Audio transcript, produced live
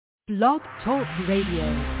Blog Talk Radio.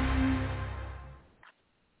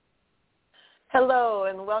 Hello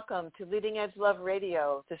and welcome to Leading Edge Love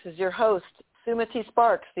Radio. This is your host, Sumati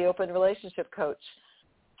Sparks, the Open Relationship Coach.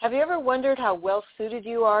 Have you ever wondered how well suited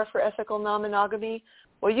you are for ethical non-monogamy?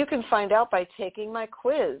 Well, you can find out by taking my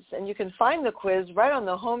quiz, and you can find the quiz right on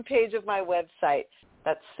the homepage of my website.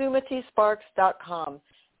 That's sumatisparks.com.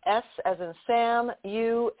 S as in Sam,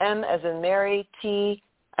 U, M as in Mary,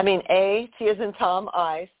 A, T as in Tom,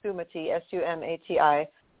 I, Sumati, S-U-M-A-T-I,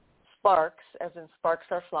 Sparks as in sparks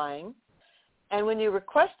are flying. And when you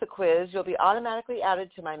request the quiz, you'll be automatically added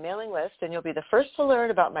to my mailing list, and you'll be the first to learn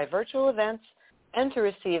about my virtual events and to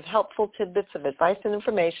receive helpful tidbits of advice and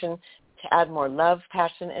information to add more love,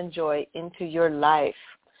 passion, and joy into your life.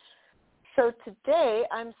 So today,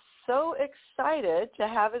 I'm so excited to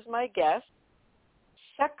have as my guests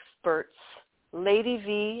Sexperts, Laydee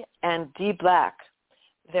V and D Black.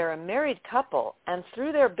 They're a married couple, and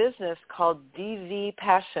through their business called DV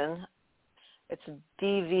Passion, it's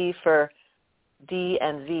DV for D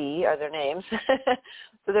and V are their names.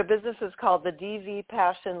 So their business is called the DV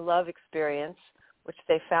Passion Love Experience, which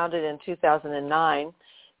they founded in 2009.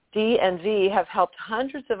 D and V have helped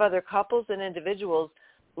hundreds of other couples and individuals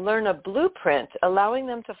learn a blueprint, allowing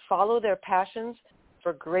them to follow their passions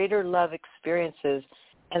for greater love experiences.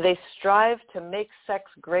 And they strive to make sex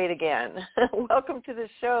great again. Welcome to the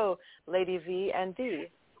show, Laydee V and D.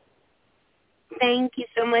 Thank you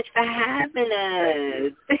so much for having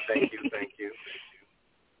us. Thank you.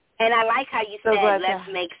 And I like how you said, let's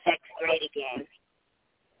make sex great again.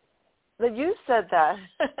 But you said that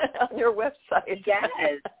on your website. Yes.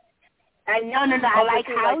 No, I like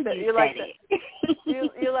how you said it.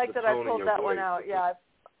 You like that I pulled that one out, yeah.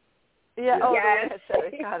 Yeah, oh, yes. The way I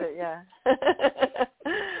said it. Got it, yeah.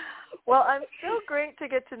 Well, I'm so great to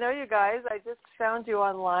get to know you guys. I just found you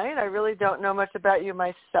online. I really don't know much about you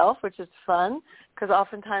myself, which is fun, because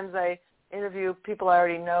oftentimes I interview people I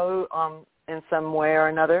already know in some way or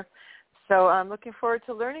another. So I'm looking forward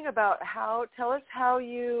to learning about tell us how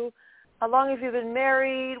long have you been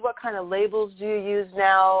married? What kind of labels do you use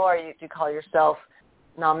now? Do you call yourself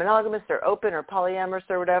non-monogamous or open or polyamorous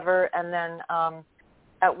or whatever? And then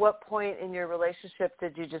at what point in your relationship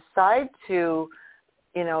did you decide to,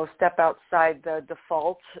 step outside the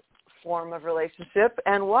default form of relationship,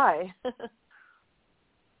 and why?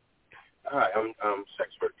 Hi, I'm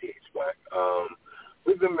Sexpert D Black.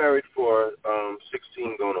 We've been married for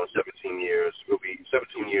 16 going on 17 years. We'll be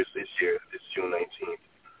 17 years this year. It's June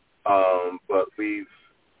 19th. But we've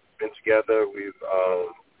been together.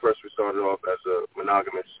 First we started off as a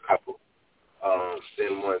monogamous couple.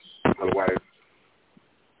 Then once my wife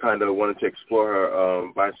kind of wanted to explore her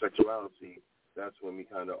bisexuality, that's when we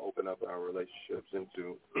kind of opened up our relationships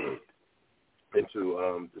into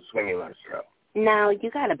the swinging lifestyle. Now, you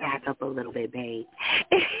got to back up a little bit, babe.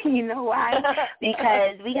 You know why?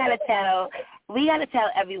 Because we got to tell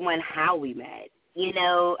everyone how we met. We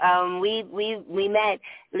met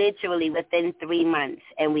literally within 3 months,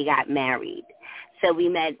 and we got married. So we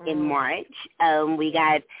met in March.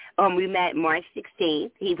 We met March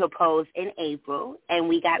 16th. He proposed in April, and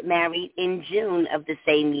we got married in June of the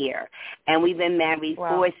same year. And we've been married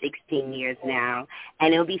for 16 years now,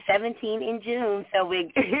 and it'll be 17 in June. So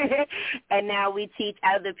and now we teach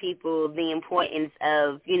other people the importance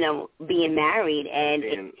of being married and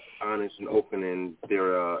being honest and open in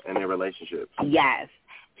their relationships. Yes,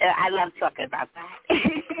 I love talking about that.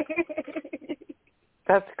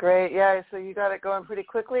 That's great. Yeah, so you got it going pretty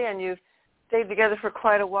quickly, and you've stayed together for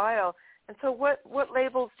quite a while. And so what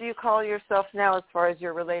labels do you call yourself now as far as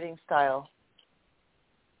your relating style?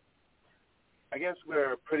 I guess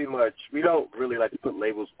we're pretty much, we don't really like to put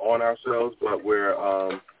labels on ourselves, but we're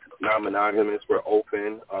non-monogamous. We're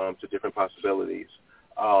open to different possibilities.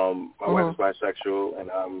 My wife is bisexual,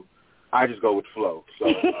 and I just go with flow.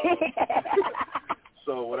 So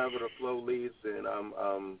So whatever the flow leads, and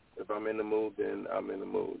if I'm in the mood, then I'm in the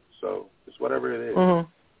mood. So it's whatever it is. Mm-hmm.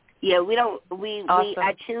 Yeah, we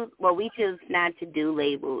Awesome. we choose not to do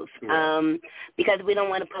labels because we don't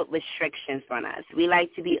want to put restrictions on us. We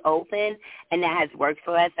like to be open, and that has worked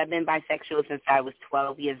for us. I've been bisexual since I was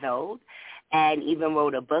 12 years old, and even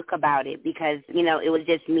wrote a book about it because it was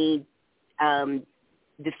just me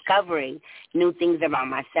discovering new things about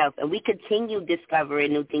myself, and we continue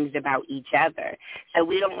discovering new things about each other. So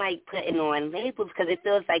we don't like putting on labels because it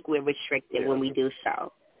feels like we're restricted when we do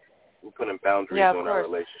so. We're putting boundaries on our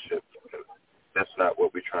relationship. That's not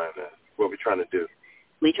what we're trying to do.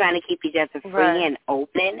 We're trying to keep each other free and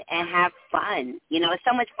open and have fun. It's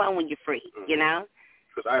so much fun when you're free.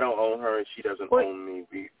 Because I don't own her and she doesn't own me.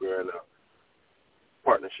 We're in a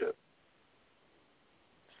partnership.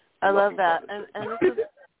 I love that. And this is,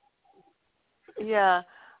 yeah.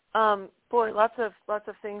 Boy, lots of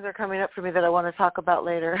things are coming up for me that I want to talk about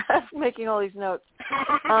later. I'm making all these notes.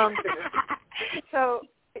 So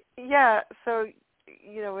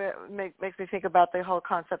it makes me think about the whole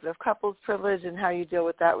concept of couples privilege and how you deal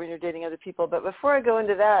with that when you're dating other people. But before I go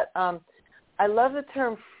into that, I love the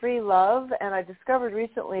term free love, and I discovered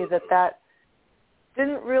recently that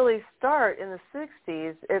didn't really start in the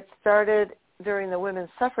 60s. It started during the women's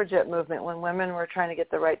suffragette movement when women were trying to get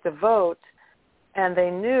the right to vote, and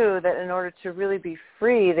they knew that in order to really be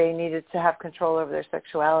free, they needed to have control over their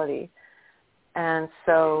sexuality. And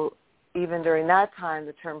so even during that time,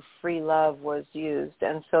 the term free love was used.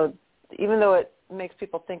 And so even though it makes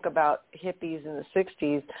people think about hippies in the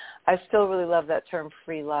 60s, I still really love that term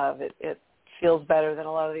free love. It feels better than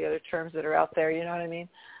a lot of the other terms that are out there, you know what I mean?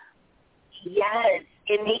 Yes,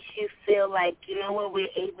 it makes you feel like, we're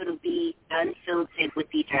able to be unfiltered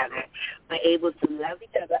with each other. We're able to love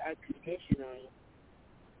each other unconditionally.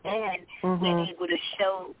 And we're able to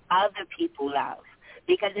show other people love.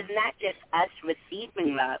 Because it's not just us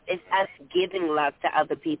receiving love, it's us giving love to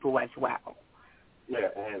other people as well. Yeah,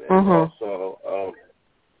 and also,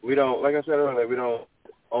 we don't, like I said earlier, we don't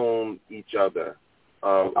own each other.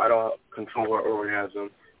 I don't control her orgasm.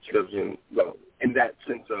 She doesn't, in that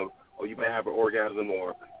sense of, you may have an orgasm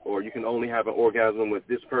or you can only have an orgasm with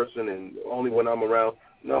this person and only when I'm around.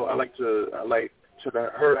 No, I like her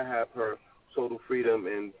to have her total freedom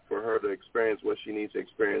and for her to experience what she needs to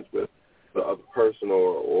experience with the other person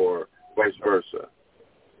or vice versa.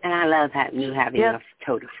 And I love you having enough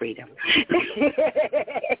total freedom.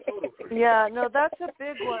 Yeah, no, that's a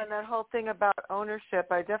big one, that whole thing about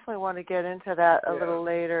ownership. I definitely want to get into that a little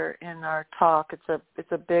later in our talk.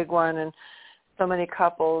 It's a big one, and so many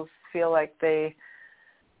couples feel like they're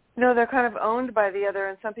kind of owned by the other,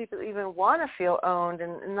 and some people even want to feel owned.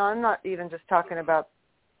 And I'm not even just talking about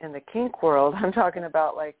in the kink world. I'm talking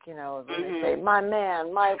about when they say, my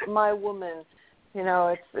man, my woman, it's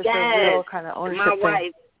a real kind of ownership my thing.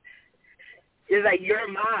 Wife. It's like, you're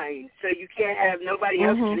mine, so you can't have, nobody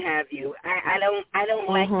else can have you. I don't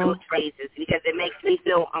like those phrases because it makes me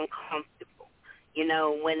feel uncomfortable.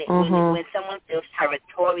 When someone feels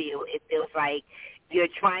territorial, it feels like you're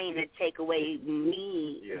trying to take away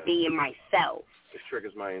me being myself. It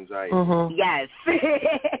triggers my anxiety. Yes.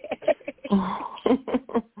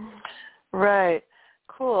 Right.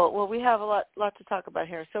 Cool. Well, we have a lot to talk about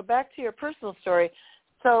here. So back to your personal story.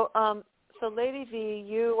 So Laydee V,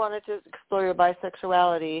 you wanted to explore your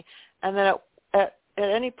bisexuality, and then at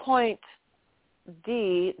any point,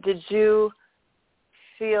 D, did you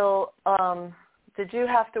feel, did you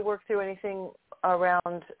have to work through anything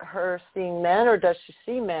around her seeing men, or does she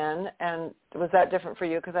see men? And was that different for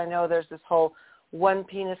you? Because I know there's this whole one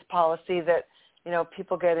penis policy that,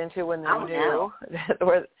 people get into when they're new.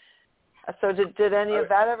 So did any of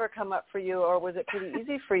that ever come up for you, or was it pretty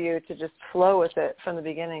easy for you to just flow with it from the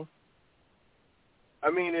beginning? I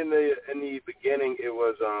mean, in the beginning, it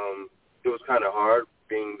was kind of hard,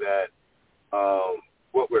 being that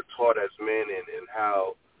what we're taught as men and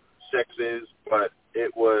how sex is. But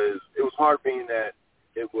it was hard, being that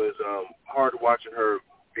it was hard watching her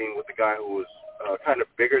being with a guy who was kind of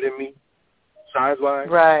bigger than me, size-wise.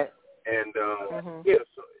 Right. And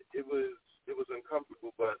so it was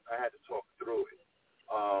uncomfortable, but I had to talk through it.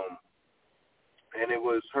 And it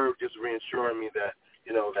was her just reassuring me that,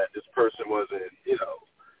 that this person wasn't,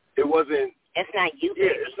 it wasn't. It's not you.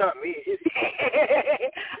 Yeah, it's not me.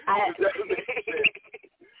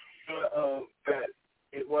 That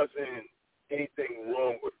it wasn't anything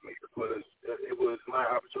wrong with me. It was my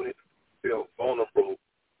opportunity to feel vulnerable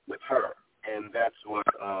with her, and that's what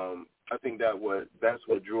I think that's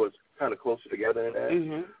what drew us kind of closer together in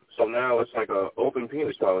that. So now it's like a open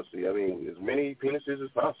penis policy. I mean, as many penises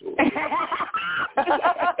as possible.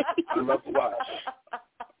 I love to watch.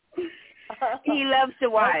 He loves to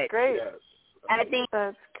watch. That's great. Yes. I think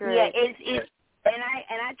that's great. Yeah, it's and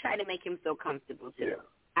I try to make him feel comfortable too. Yeah.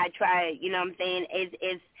 I try, what I'm saying?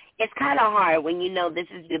 It's kind of hard when this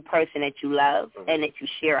is the person that you love and that you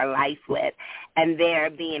share a life with, and they're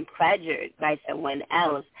being pleasured by someone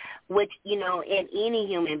else, which, in any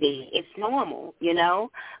human being, it's normal,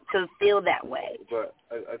 to feel that way. But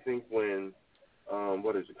I think when,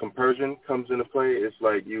 compersion comes into play, it's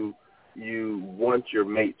like you want your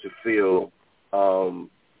mate to feel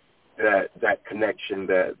that connection,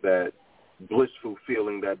 that blissful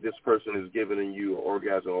feeling that this person is giving you an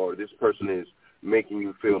orgasm, or this person is making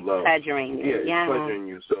you feel love. Pleasuring you. Yeah, it's pleasuring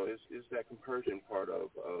you. So it's that compersion part of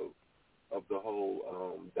the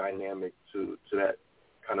whole dynamic to that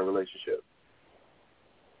kind of relationship.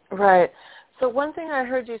 Right. So one thing I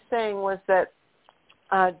heard you saying was that,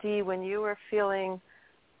 Dee, when you were feeling,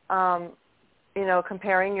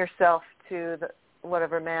 comparing yourself to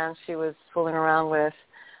whatever man she was fooling around with,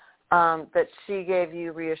 that she gave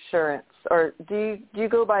you reassurance. Or do you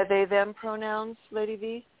go by they, them pronouns, Lady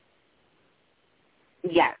V?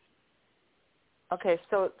 Yes. Okay,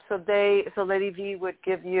 so Lady V would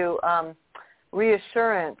give you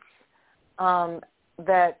reassurance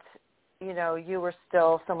that, you were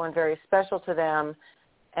still someone very special to them.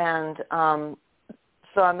 And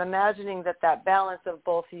so I'm imagining that balance of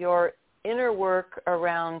both your inner work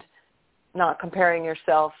around not comparing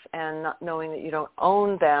yourself and not knowing that you don't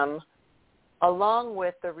own them, along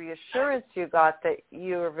with the reassurance you got that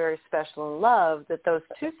you are very special and loved, that those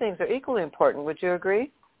two things are equally important. Would you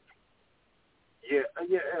agree? Yeah,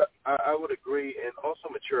 I would agree, and also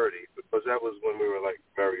maturity, because that was when we were like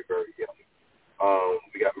very, very young.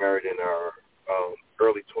 We got married in our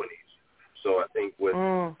early 20s, so I think with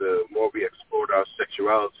the more we explored our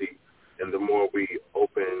sexuality and the more we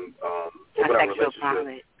opened our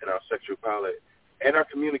relationship and our sexual palate, and our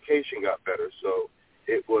communication got better. So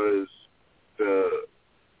it was the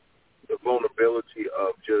vulnerability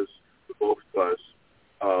of just the both of us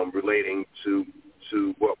relating to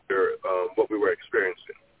what we were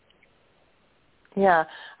experiencing. Yeah,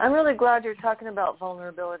 I'm really glad you're talking about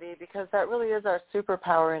vulnerability, because that really is our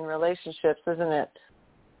superpower in relationships, isn't it?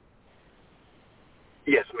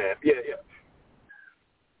 Yes, ma'am. Yeah.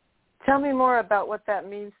 Tell me more about what that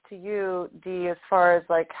means to you, Dee, as far as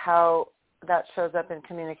like how that shows up in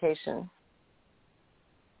communication.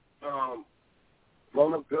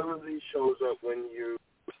 Vulnerability shows up when you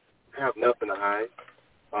have nothing to hide.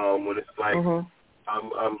 When it's like I'm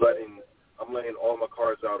laying all my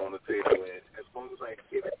cards out on the table, and as long as I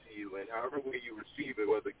give it to you, and however way you receive it,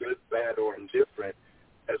 whether good, bad, or indifferent,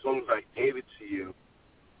 as long as I gave it to you,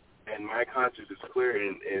 and my conscience is clear,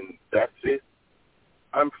 and that's it,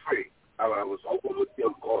 I'm free. I was open with you.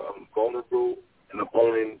 I'm vulnerable, and I'm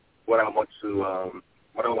owning what I want to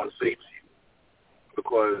say to you,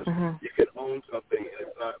 because you can own something and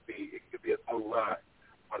it could be a whole lie.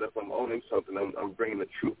 But if I'm owning something, I'm bringing the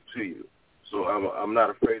truth to you. So I'm not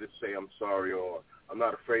afraid to say I'm sorry, or I'm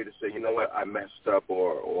not afraid to say, you know what, I messed up,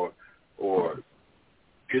 or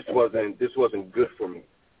this wasn't good for me.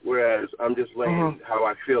 Whereas I'm just laying how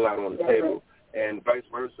I feel out on the table, and vice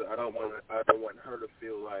versa. I don't want her to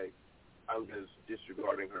feel like I'm just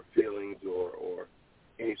disregarding her feelings or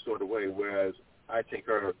any sort of way. Whereas I take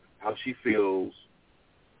her how she feels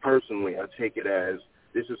personally. I take it as,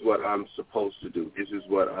 this is what I'm supposed to do. This is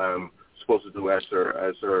what I'm supposed to do as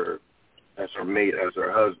her mate, as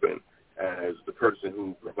her husband, as the person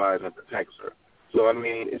who provides and protects her. So, I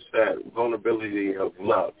mean, it's that vulnerability of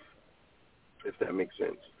love, if that makes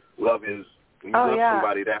sense. Love is, when you love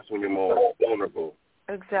somebody, that's when you're more vulnerable.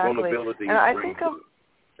 Exactly. Vulnerability and I brings think of,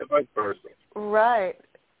 and vice versa. Right,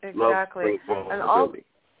 exactly. And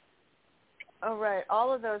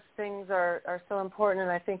all of those things are so important,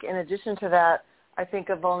 and I think in addition to that, I think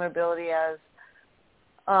of vulnerability as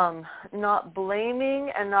not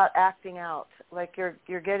blaming and not acting out. Like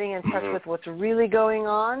you're getting in touch with what's really going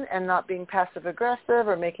on and not being passive-aggressive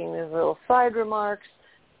or making these little side remarks.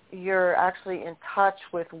 You're actually in touch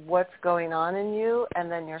with what's going on in you,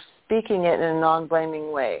 and then you're speaking it in a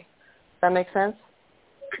non-blaming way. Does that make sense?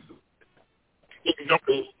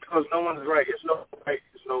 Exactly. Because no one's right. It's no right.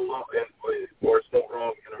 It's no wrong, or it's no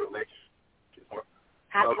wrong in a relationship.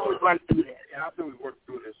 How can we work through this? How can we work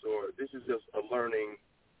through this? Or this is just a learning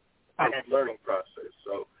process.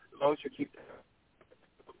 So as long as you keep that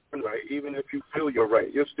right, even if you feel you're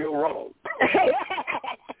right, you're still wrong.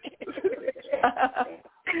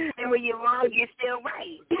 And when you're wrong, you're still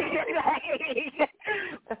right.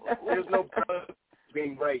 There's no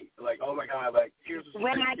being right. Like, oh my God, like here's the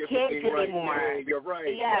we're not kids anymore. Right. Yeah, you're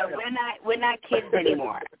right. Yeah, we're not kids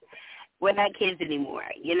anymore. We're not kids anymore.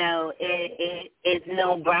 You know, it's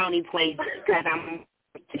no brownie points because I'm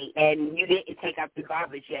and you didn't take out the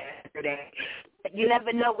garbage yesterday. You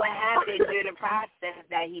never know what happened during the process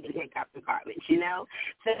that he didn't take out the garbage, you know?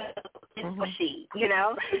 So it's for she, you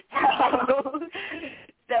know?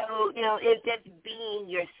 So, you know, it's just being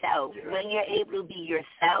yourself. When you're able to be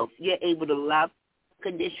yourself, you're able to love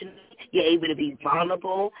conditionally. You're able to be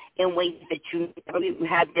vulnerable in ways that you never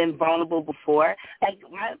have been vulnerable before. Like,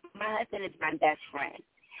 my husband is my best friend.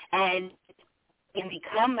 And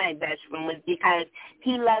become my best friend was because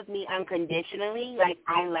he loved me unconditionally, like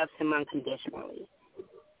I loved him unconditionally.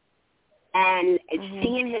 And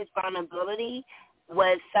seeing his vulnerability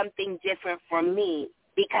was something different for me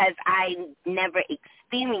because I never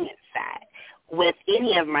experienced that with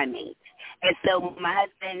any of my mates. And so when my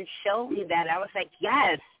husband showed me that, I was like,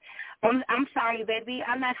 yes. I'm sorry, baby.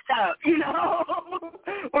 I messed up,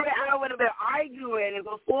 or I would have been arguing and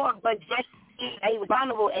go forward. But just he was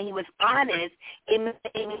vulnerable and he was honest, it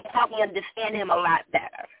helped me understand him a lot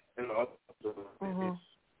better. And also, it's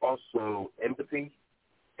also empathy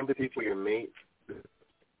for your mate.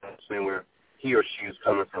 Understand where he or she is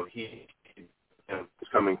coming from. He is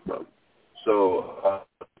coming from. So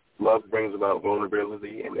love brings about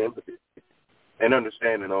vulnerability and empathy and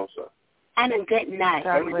understanding also. And a good night.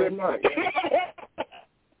 Exactly. And a good night.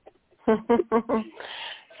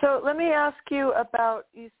 So let me ask you about,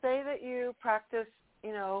 you say that you practice,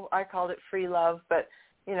 I called it free love, but,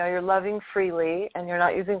 you're loving freely and you're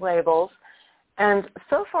not using labels. And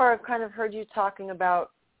so far I've kind of heard you talking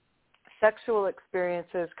about sexual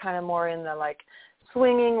experiences kind of more in the like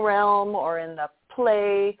swinging realm or in the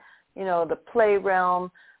play, the play realm.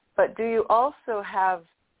 But do you also have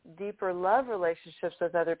deeper love relationships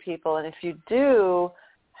with other people? And if you do,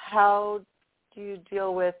 how do you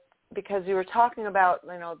deal with, because you were talking about,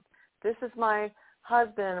 this is my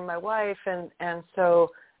husband and my wife, and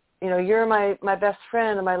so, you're my best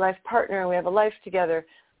friend and my life partner and we have a life together.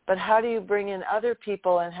 But how do you bring in other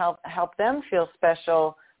people and help them feel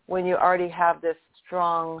special when you already have this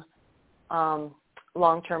strong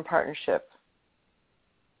long-term partnership?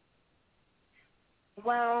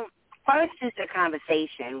 Well, first is the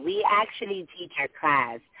conversation. We actually teach our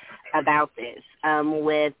class about this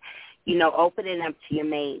with, opening up to your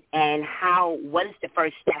mate and what is the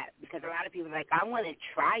first step? Because a lot of people are like, I want to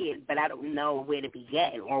try it, but I don't know where to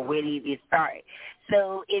begin or where to even start.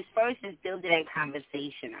 So first is building that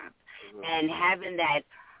conversation up and having that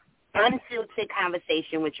unfiltered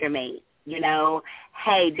conversation with your mate.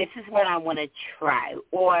 Hey, this is what I want to try.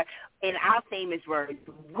 Or in our famous words,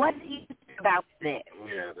 what do you think about this?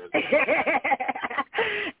 Yeah,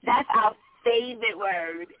 that's our favorite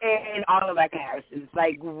word in all of our characters.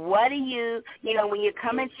 Like, what do you, when you're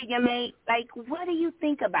coming to your mate, like, what do you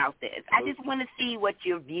think about this? I just want to see what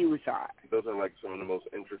your views are. Those are like some of the most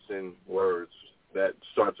interesting words that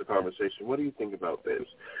starts a conversation. What do you think about this?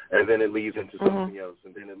 And then it leads into something else,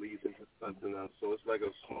 and then it leads into something else. So it's like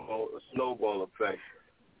a snowball effect.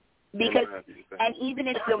 Because, and even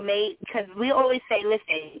if your mate, because we always say,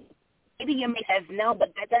 listen, maybe your mate says no,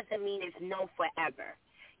 but that doesn't mean it's no forever,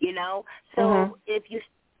 So if you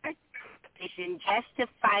start a conversation just to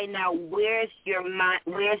find out where's your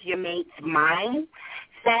mate's mind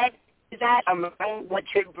set, is that around what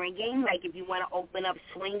you're bringing? Like if you want to open up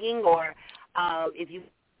swinging or if you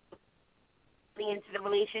into the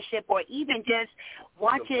relationship, or even just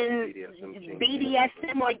watching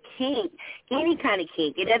BDSM or kink, any kind of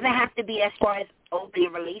kink. It doesn't have to be as far as open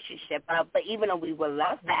your relationship up, but even though we would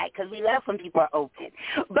love that, because we love when people are open.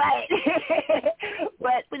 But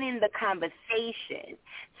within the conversation,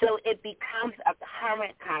 so it becomes a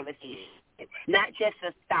current conversation, not just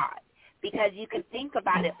a thought. Because you can think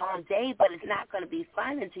about it all day, but it's not going to be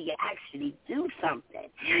fun until you actually do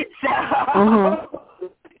something. So,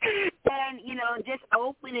 then, just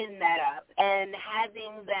opening that up and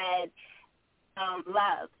having that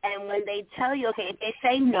love. And when they tell you, okay, if they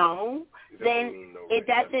say no, then it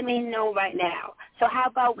doesn't mean no right now. So how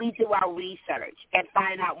about we do our research and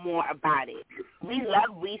find out more about it? We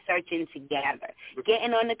love researching together,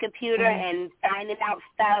 getting on the computer and finding out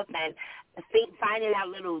stuff and finding out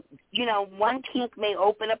little, one kink may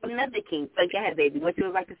open up another kink. So go ahead, baby. What you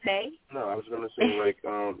would like to say? No, I was going to say, like,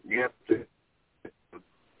 you have to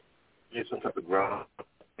get some type of ground.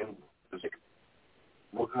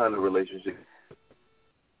 What kind of relationship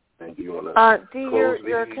do you want to Dee,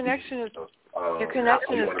 your connection is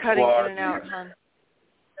cutting in and out, hon.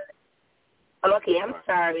 Okay, I'm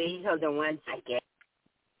sorry. Hold on one second.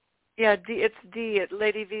 Yeah, it's Dee.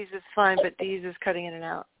 Laydee V's is fine, but Dee's is cutting in and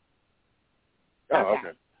out. Oh,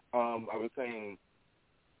 okay. I was saying,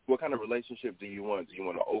 what kind of relationship do you want? Do you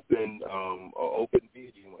want an open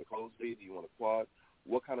V? Do you want a closed V? Do you want a quad?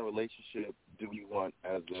 What kind of relationship do you want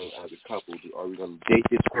as a couple? Are we going to date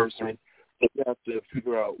this person? You have to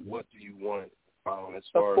figure out what do you want as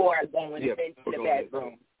far before as going into the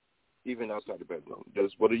bedroom. Even outside the bedroom.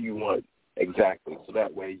 Just what do you want exactly? So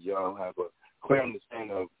that way y'all have a clear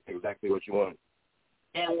understanding of exactly what you want.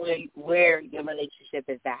 And where your relationship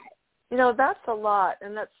is at. That's a lot,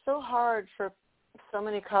 and that's so hard for so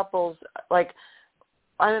many couples. Like,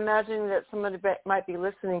 I'm imagining that somebody might be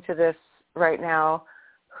listening to this right now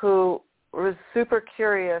who was super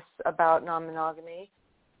curious about non-monogamy,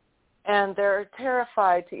 and they're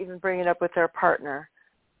terrified to even bring it up with their partner.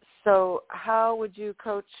 So how would you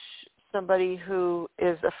coach somebody who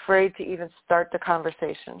is afraid to even start the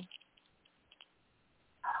conversation?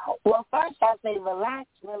 Well, first I'll say relax,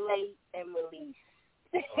 relate, and release.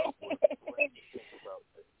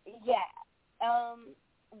 Yeah.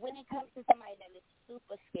 When it comes to somebody that is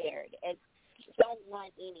super scared and don't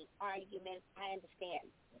want any arguments, I understand.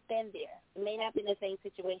 Been there. It may not be the same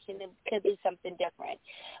situation. It could be something different.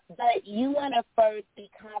 But you want to first be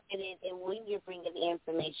confident in when you're bringing the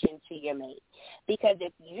information to your mate. Because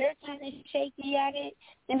if you're kind of shaky at it,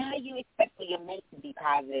 then how do you expect for your mate to be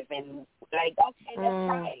positive and like, okay, let's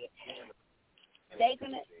try it. They're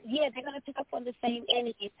gonna pick up on the same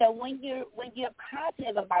energy. So when you're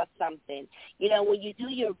positive about something, when you do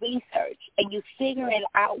your research and you figure it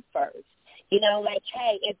out first, like,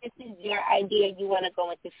 hey, if this is your idea, you want to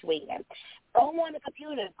go into Sweden, go on the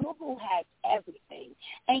computer. Google has everything,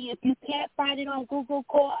 and if you can't find it on Google,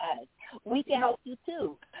 call us. We can help you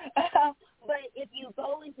too. But if you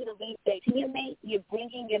go into the research, you're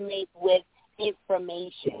bringing your mate with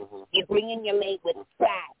information. You're bringing your mate with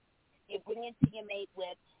facts. You're bringing to your mate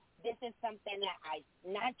with, this is something that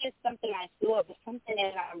not just something I saw, but something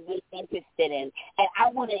that I'm really interested in, and I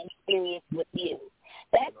want to experience with you.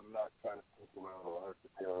 I'm not trying to think around or hurt the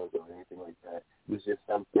feelings or anything like that. It's just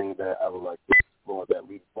something that I would like to explore, that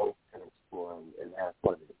we both can explore and have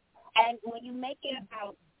fun with. And when you make it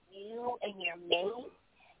about you and your mate,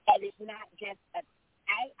 and it's not just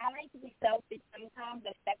I like to be selfish sometimes,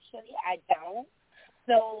 but sexually I don't.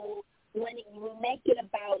 So when you make it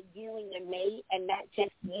about you and your mate and not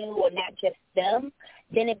just you or not just them,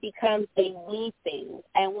 then it becomes a we thing.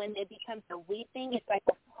 And when it becomes a we thing, it's like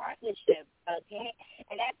a partnership, okay?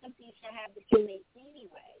 And that's something you should have with your mate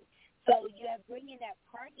anyway. So you're bringing that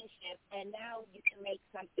partnership, and now you can make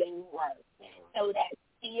something work. So that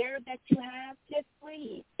fear that you have, just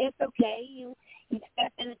breathe. It's okay. You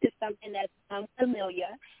step into something that's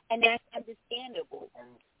unfamiliar, and that's understandable.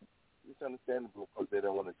 It's understandable because they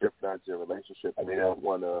don't want to jeopardize their relationship and they don't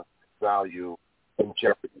want to value in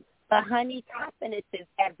jeopardy. But, honey, confidence is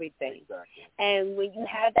everything. Exactly. And when you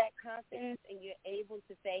have that confidence and you're able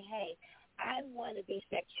to say, hey, I want to be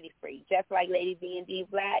sexually free, just like Laydee B&D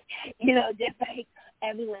Black, just like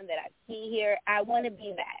everyone that I see here, I want to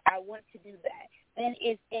be that. I want to do that. Then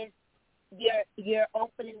you're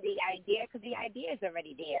opening the idea because the idea is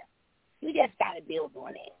already there. You just got to build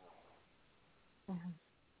on it. Mm-hmm.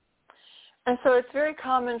 And so it's very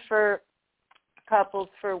common for couples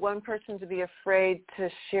for one person to be afraid to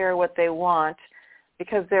share what they want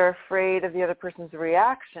because they're afraid of the other person's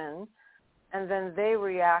reaction, and then they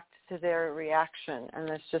react to their reaction, and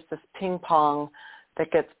it's just this ping pong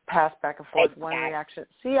that gets passed back and forth. Exactly. One reaction.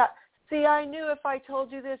 See, I knew if I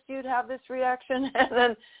told you this, you'd have this reaction, and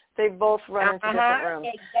then they both run into different rooms.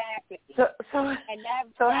 Exactly.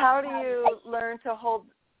 So how do you learn to hold?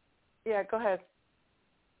 Yeah, go ahead.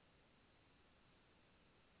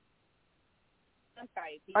 I'm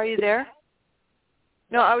sorry. Are you there?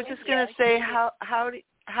 No, I was just going to say how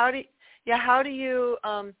do you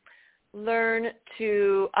learn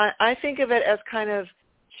to? I think of it as kind of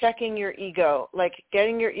checking your ego, like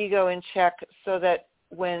getting your ego in check, so that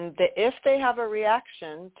if they have a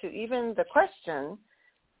reaction to even the question,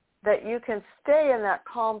 that you can stay in that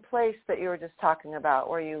calm place that you were just talking about,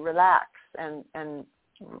 where you relax and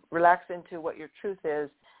relax into what your truth is,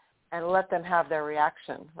 and let them have their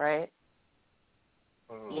reaction, right?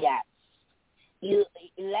 Yes. You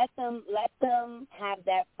let them have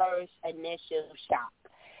that first initial shock.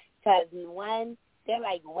 Because one, they're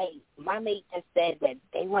like, wait, my mate just said that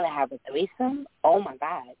they want to have a threesome? Oh, my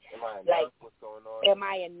God. What's going on? Am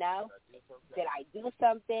I enough? Did I do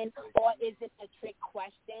something? Or is it a trick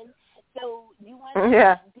question? So you want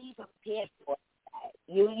to be prepared for that.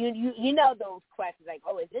 You know those questions, like,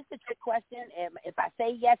 oh, is this a trick question? And if I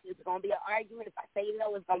say yes, it's going to be an argument. If I say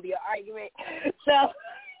no, it's going to be an argument. So,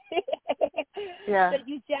 so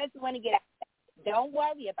you just want to get out of that. Don't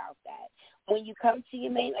worry about that. When you come to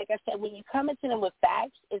your mate, like I said, when you come into them with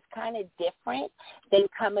facts, it's kind of different than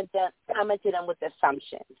coming to them with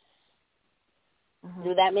assumptions. Mm-hmm.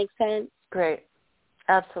 Does that make sense? Great.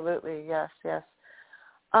 Absolutely. Yes.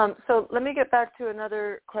 So let me get back to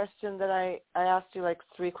another question that I asked you, like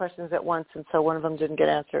 3 questions at once, and so one of them didn't get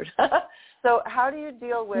answered. So how do you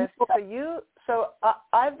deal with,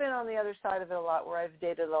 I've been on the other side of it a lot, where I've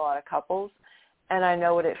dated a lot of couples, and I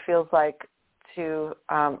know what it feels like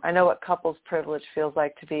I know what couples privilege feels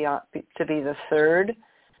like to be the third.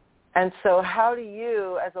 And so how do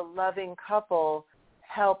you, as a loving couple,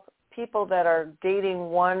 help people that are dating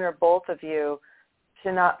one or both of you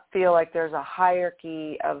to not feel like there's a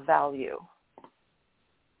hierarchy of value?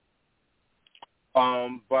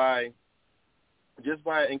 By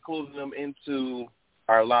including them into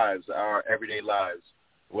our lives, our everyday lives,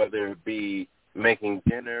 whether it be making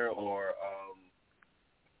dinner or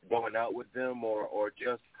going out with them or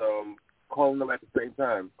just calling them at the same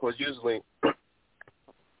time. Because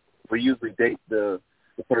we usually date the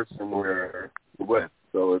person we're with.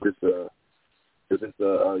 So if it's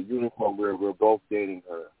a uniform, we're both dating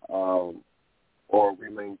her. Or we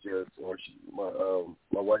may just, my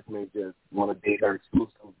wife may just want to date her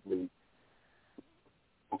exclusively.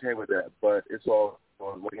 Okay with that, but it's all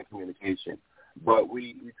on working communication. But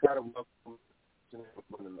we try to welcome them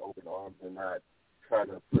in open arms and not try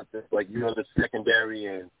to put this like you're the secondary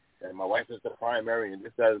and my wife is the primary and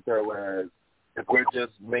this, that, and third. Whereas if we're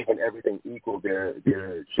just making everything equal, there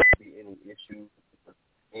shouldn't be any issues,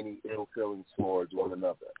 any ill feelings towards one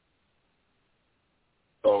another.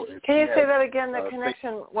 So can you say that again? The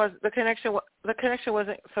connection wasn't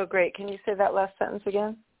so great. Can you say that last sentence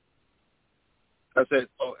again? I said,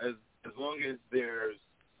 so as long as there's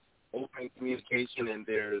open communication and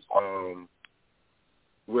there's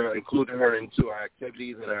we're including her into our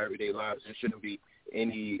activities and our everyday lives, there shouldn't be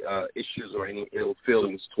any issues or any ill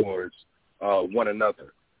feelings towards one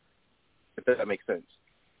another. If that makes sense.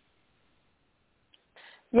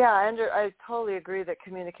 Yeah, I totally agree that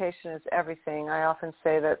communication is everything. I often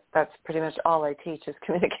say that that's pretty much all I teach is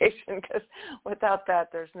communication because without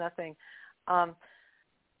that, there's nothing.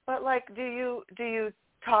 But like, do you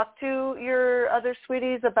talk to your other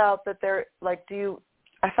sweeties about that? They're like,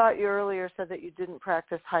 I thought you earlier said that you didn't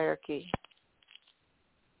practice hierarchy.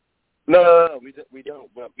 No, we don't.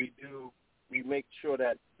 But we do. We make sure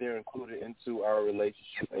that they're included into our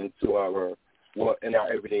relationship, into our in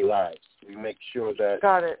our everyday lives. We make sure that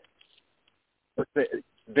got it.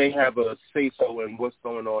 They have a say-so in what's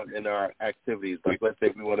going on in our activities. Like, let's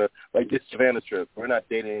say we want to, like this Savannah trip. We're not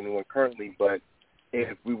dating anyone currently, but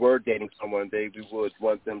if we were dating someone, we would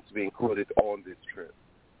want them to be included on this trip.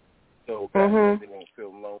 So they won't feel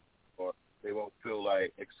alone or they won't feel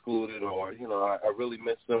like excluded or, I really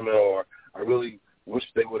miss them or I really wish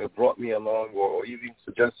they would have brought me along or even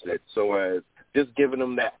suggested it. So as just giving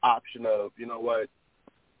them that option of,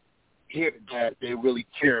 that they really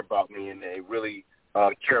care about me and they really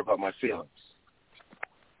care about my feelings.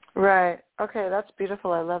 Right. Okay, that's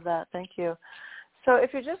beautiful. I love that. Thank you. So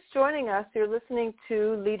if you're just joining us, you're listening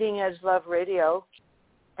to Leading Edge Love Radio,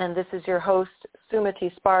 and this is your host,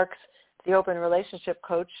 Sumati Sparks, the Open Relationship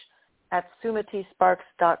Coach at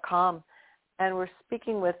sumatisparks.com. And we're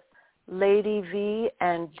speaking with Laydee V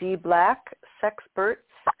and G Black, Sexperts,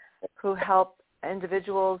 who help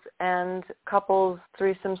individuals and couples,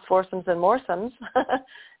 threesomes, foursomes, and moresomes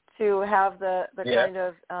to have the kind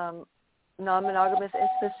of non-monogamous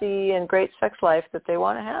intimacy and great sex life that they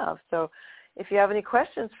want to have. So if you have any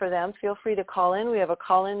questions for them, feel free to call in. We have a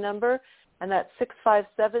call-in number, and that's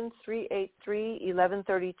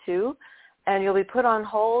 657-383-1132. And you'll be put on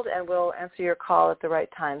hold, and we'll answer your call at the right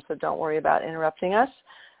time, so don't worry about interrupting us.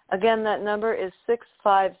 Again, that number is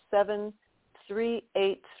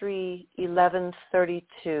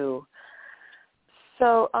 657-383-1132.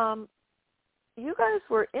 So you guys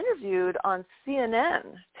were interviewed on CNN.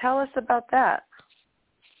 Tell us about that.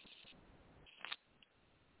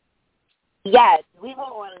 Yes, we were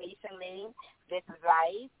on recently. This is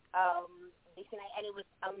right. And it was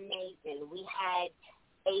amazing. We had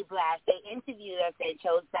a blast. They interviewed us and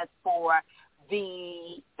chose us for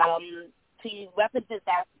to represent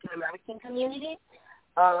the African American community,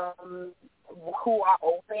 who are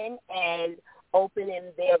open in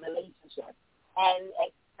their relationship and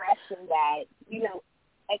expressing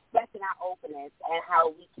our openness and how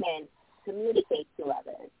we can communicate to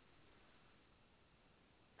others.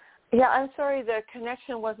 Yeah, I'm sorry the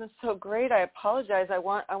connection wasn't so great. I apologize. I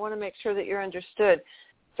want to make sure that you're understood.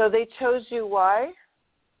 So they chose you why?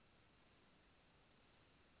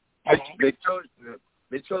 They chose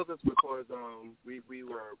us because we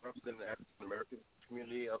were representing the African American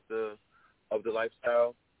community of the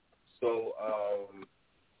lifestyle. So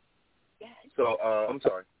I'm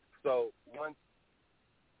sorry. So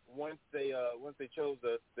once they chose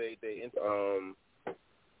us, they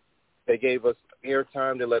gave us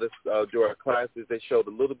airtime. They let us do our classes. They showed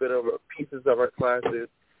a little bit of pieces of our classes,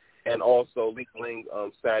 and also Lisa Ling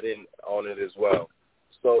sat in on it as well.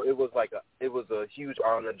 So it was a huge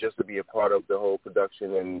honor just to be a part of the whole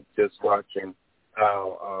production and just watching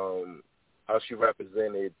how she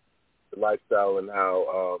represented the lifestyle and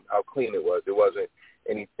how clean it was. It wasn't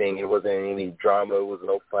anything. It wasn't any drama. It was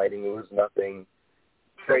no fighting. It was nothing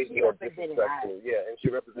crazy or disrespectful. Yeah, and she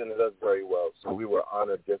represented us very well. So we were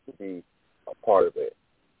honored just to be a part of it.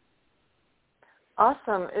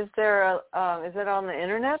 Awesome. Is it on the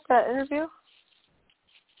internet, that interview?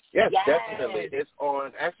 Yes, definitely. It's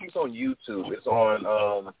on YouTube. It's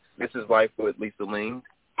on Mrs. Life with Lisa Ling.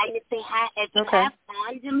 And if you have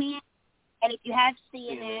on demand, and if you have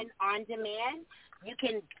CNN on demand, you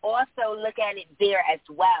can also look at it there as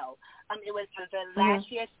well. It was the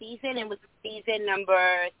last year's season. It was season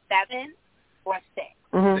number 7 or 6.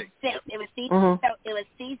 6. It was season. So it was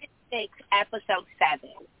season 6, episode 7.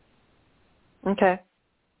 Okay.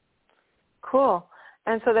 Cool.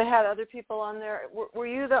 And so they had other people on there. Were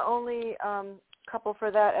you the only couple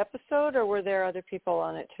for that episode, or were there other people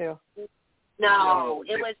on it too? No,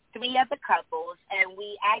 it was 3 other couples, and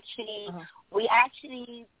we actually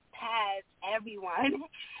passed everyone.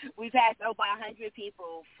 We passed over 100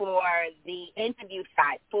 people for the interview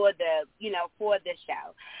site for the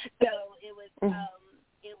show. So it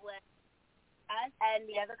was us and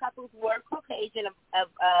the other couples were Caucasian.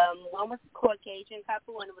 One was a Caucasian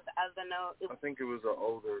couple, and it was the other I think it was an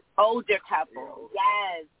older couple.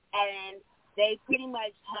 Yes, and they pretty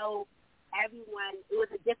much helped everyone. It was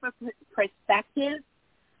a different perspective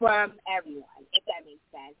from everyone, if that makes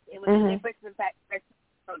sense. It was a different perspective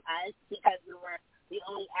from us because we were the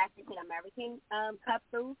only African American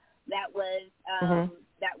couple that was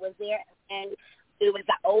there, and it was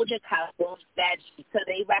the older couple so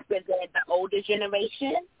they represented the older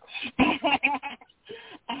generation, and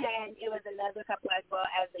it was another couple as well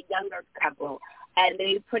as the younger couple, and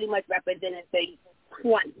they pretty much represented the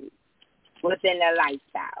 20s within their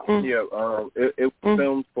lifestyle. Yeah, it was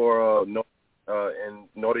filmed for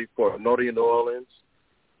Naughty in New Orleans,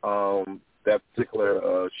 that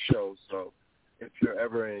particular show. So if you're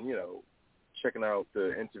ever in, checking out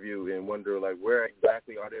the interview and wonder like where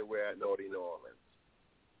exactly are they? We're at Naughty New Orleans.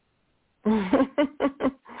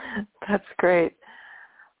 That's great.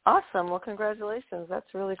 Awesome. Well, congratulations.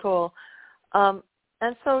 That's really cool.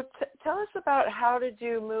 And so tell us about how did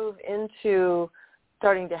you move into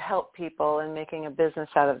starting to help people and making a business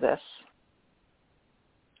out of this?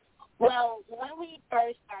 Well, when we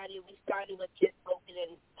first started, we started with just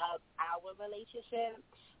opening up our relationship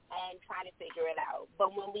and trying to figure it out.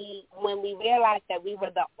 But when we realized that we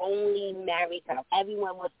were the only married couple,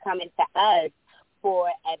 everyone was coming to us for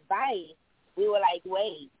advice, we were like,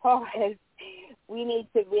 wait, pause. We need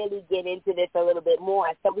to really get into this a little bit more.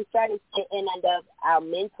 So we started sitting under our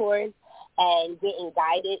mentors and getting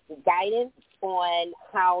guidance on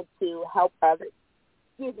how to help others.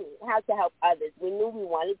 We knew we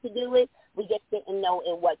wanted to do it. We just didn't know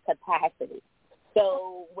in what capacity.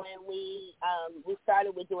 So when we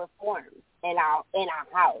started with doing forums in our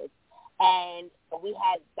house, and we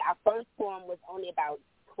had our first forum was only about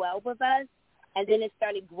 12 of us, and then it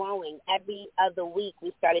started growing. Every other week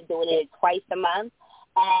we started doing it twice a month,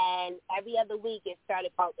 and every other week it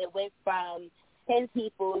went from 10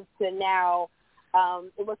 people to now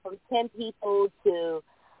it went from 10 people to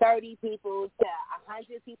 30 people to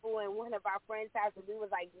 100 people in one of our friends' houses. We was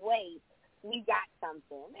like, wait, we got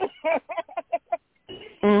something.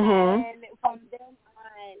 And from then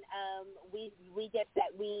on, we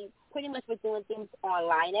pretty much were doing things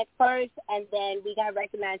online at first, and then we got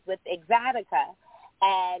recognized with Exotica,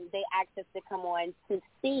 and they asked us to come on to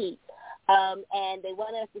speak, and they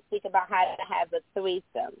wanted us to speak about how to have a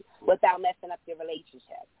threesome without messing up your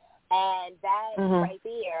relationship. And that right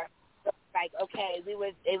there, like, okay, it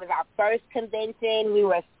was our first convention. We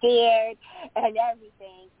were scared and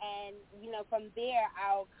everything. And, from there,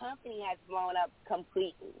 our company has blown up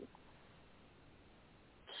completely.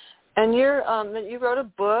 And you wrote a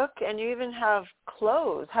book, and you even have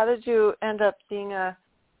clothes. How did you end up being a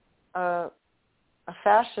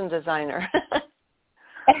fashion designer?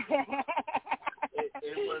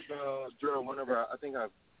 It was during one of our,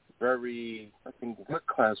 what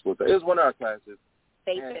class was it? It was one of our classes.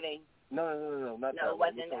 Face fitting. No, not that it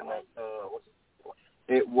wasn't that one.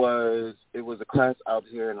 It was a class out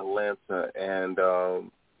here in Atlanta, and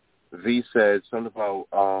V said something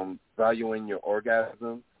about valuing your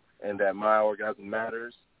orgasm, and that my orgasm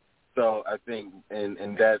matters. So I think,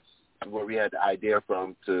 and that's where we had the idea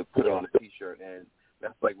from to put it on a T-shirt, and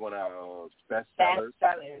that's like one of our best sellers.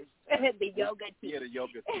 The yoga tee. Yeah, the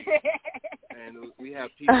yoga tee. And we have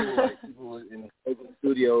people in yoga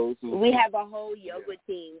studios. We have a whole yoga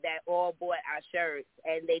team that all bought our shirts,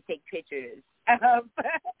 and they take pictures of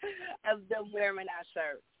them wearing our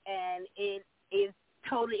shirts. And it is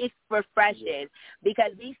totally, it's refreshing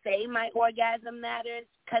because we say my orgasm matters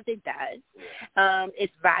because it does.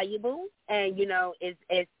 It's valuable, and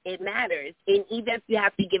it matters. And even if you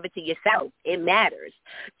have to give it to yourself, it matters.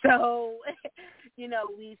 So,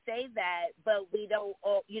 we say that, but we don't.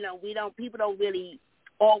 People don't really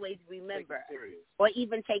always remember or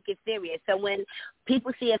even take it serious. So when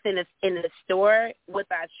people see us in the store with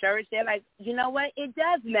our shirts, they're like, you know what, it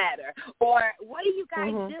does matter. Or what do you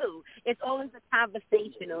guys do? It's always a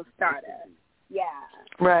conversational starter. Yeah.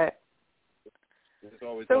 Right.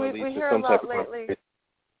 So we hear a lot lately.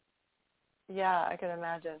 Yeah, I can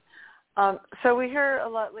imagine. So we hear a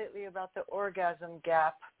lot lately about the orgasm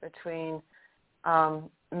gap between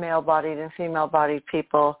male-bodied and female-bodied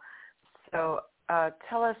people. So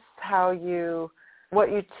tell us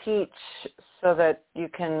what you teach so that you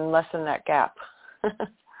can lessen that gap.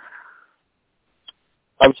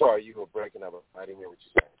 I'm sorry, you were breaking up. I didn't hear what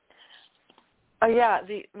you said. Yeah,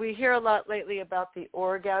 we hear a lot lately about the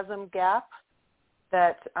orgasm gap,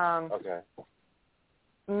 that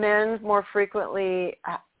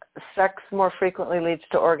sex more frequently leads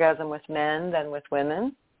to orgasm with men than with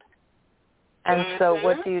women. And so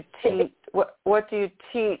what do you teach? What do you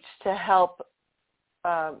teach to help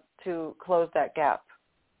to close that gap?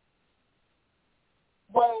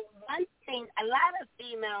 Well, one thing, a lot of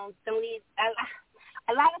females don't even,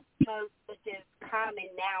 a lot of females, which is common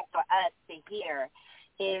now for us to hear,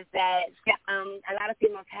 is that a lot of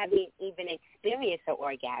females haven't even experienced an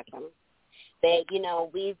orgasm. That, you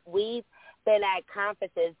know, we've been at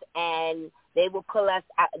conferences and they will pull us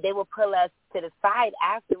to the side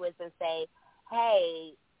afterwards and say,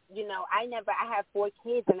 hey, you know, I have 4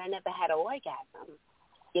 kids and I never had an orgasm.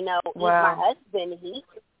 You know, wow. My husband,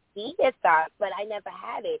 he gets off, but I never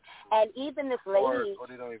had it. And even this lady, or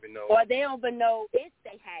they don't even know, if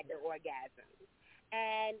they had the orgasm.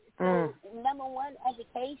 And so, number one,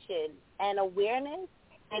 education and awareness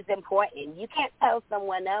is important. You can't tell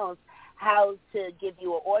someone else how to give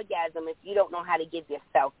you an orgasm if you don't know how to give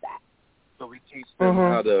yourself that. So we teach them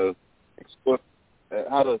how to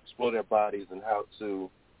explore their bodies and how to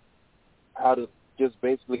just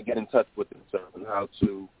basically get in touch with themselves and how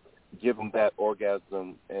to give them that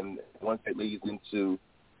orgasm. And once it leads into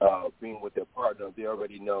being with their partner, they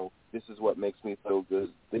already know this is what makes me feel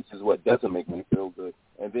good, this is what doesn't make me feel good,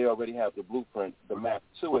 and they already have the blueprint, the map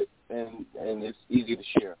to it, and it's easy to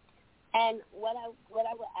share. And what I would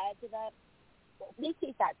add to that, we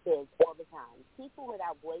teach our kids all the time. People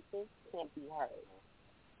without voices can't be heard.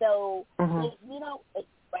 So if you don't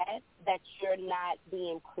express that you're not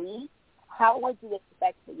being pleased, how would you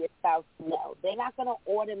expect for yourself to know? They're not going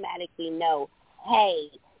to automatically know, hey,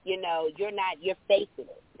 you know, you're faking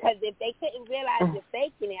it. Because if they couldn't realize you're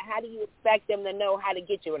faking it, how do you expect them to know how to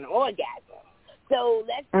get you an orgasm? So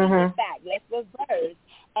let's take it back. Let's reverse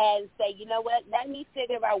and say, you know what? Let me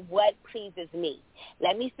figure out what pleases me.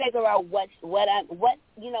 Let me figure out what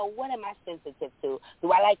am I sensitive to?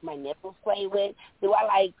 Do I like my nipples played with? Do I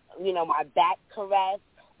like, you know, my back caressed?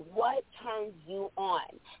 What turns you on?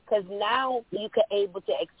 Because now you can able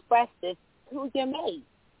to express this to your mate.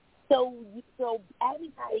 So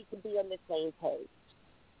everybody can be on the same page.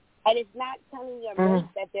 And it's not telling your mate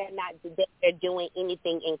that they're doing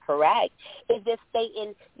anything incorrect. It's just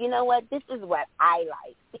stating, you know what, this is what I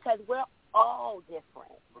like, because we're all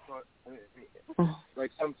different.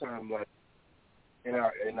 Like sometimes, like in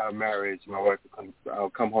our marriage, my wife will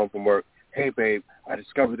come home from work. Hey, babe, I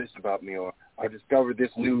discovered this about me, or I discovered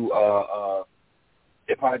this new.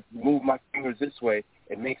 If I move my fingers this way,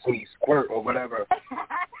 it makes me squirt or whatever.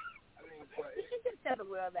 You should just tell the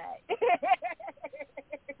world that.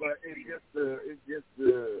 But it's just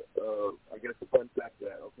the I guess the fun fact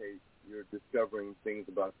that, okay, you're discovering things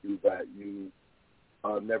about you that you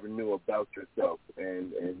never knew about yourself,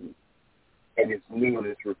 and it's new and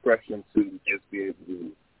it's refreshing to just be able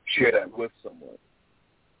to share that with someone.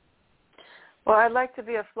 Well, I'd like to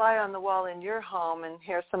be a fly on the wall in your home and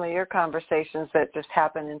hear some of your conversations that just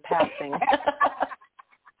happen in passing.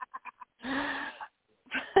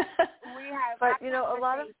 But, you know, a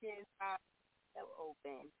lot of... so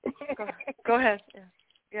open. Go ahead.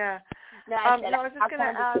 Yeah. No, I was just going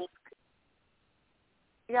to ask...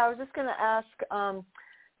 Yeah, I was just going to ask,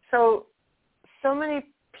 so many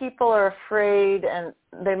people are afraid, and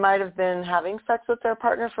they might have been having sex with their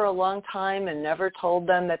partner for a long time and never told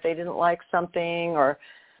them that they didn't like something, or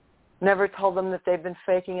never told them that they've been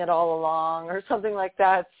faking it all along, or something like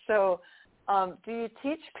that. So do you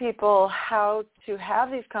teach people how to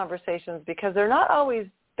have these conversations? Because they're not always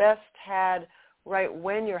best had right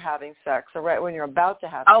when you're having sex or right when you're about to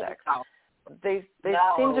have sex. No. They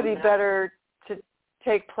seem to be better to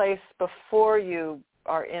take place before you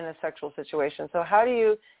are in a sexual situation. So how do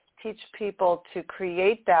you teach people to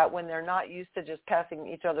create that when they're not used to just passing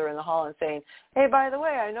each other in the hall and saying, hey, by the way,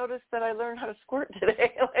 I noticed that I learned how to squirt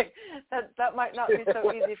today? Like that might not be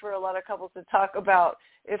so easy for a lot of couples to talk about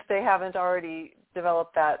if they haven't already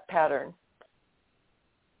developed that pattern.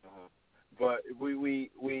 but we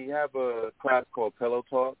have a class called Pillow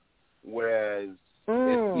Talk, whereas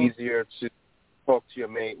it's easier to talk to your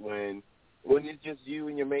mate when it's just you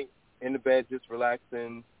and your mate in the bed just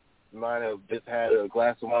relaxing. Might have just had a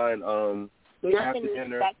glass of wine after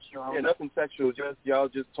dinner. Sexual. Yeah, nothing sexual. Just y'all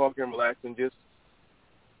just talking and relaxing, just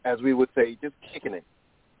as we would say, just kicking it.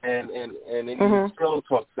 And in these Pillow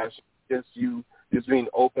Talk sessions, just being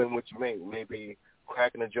open with your mate, maybe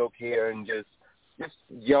cracking a joke here and just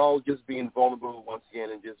y'all just being vulnerable once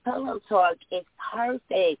again and just Pillow Talk is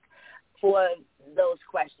perfect for those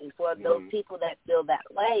questions, for those people that feel that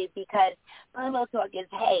way, because Pillow Talk is,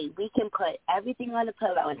 hey, we can put everything on the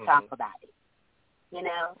pillow and talk about it. You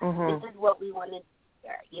know, this is what we want to do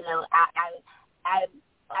here. You know, I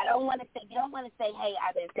don't want to say, you don't want to say, hey,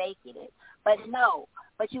 I've been faking it, but no,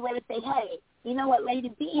 but you want to say, hey, you know what,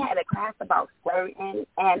 Laydee B had a class about flirting,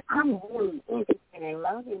 and I'm really interested in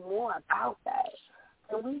learning more about that.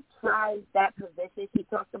 Can we try that position she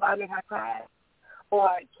talked about in her class? Or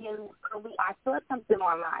can we? I saw something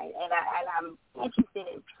online, and I'm interested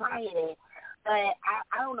in trying it, but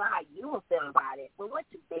I don't know how you will feel about it. But what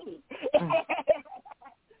you think?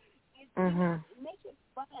 Make it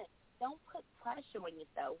fun. Don't put pressure on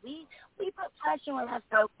yourself. We put pressure on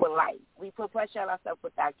ourselves with life. We put pressure on ourselves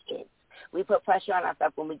with our kids. We put pressure on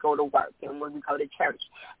ourselves when we go to work and when we go to church,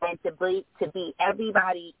 and to be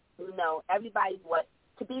everybody. You know,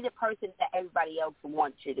 to be the person that everybody else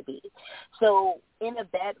wants you to be. So in a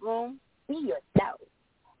bedroom, be yourself.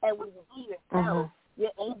 And when you be yourself,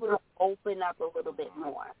 you're able to open up a little bit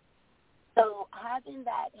more. So having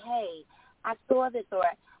that, hey, I saw this, or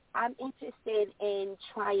I'm interested in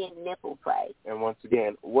trying nipple play. And once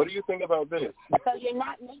again, what do you think about this? So you're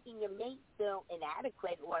not making your mate feel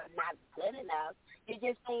inadequate or not good enough.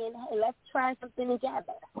 You're just saying, hey, let's try something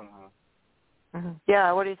together.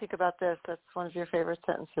 Yeah, what do you think about this? That's one of your favorite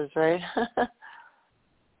sentences, right?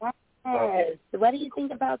 Yes. What do you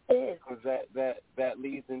think about this? Because that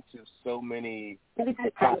leads into so many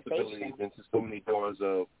possibilities, into so many doors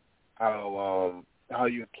of how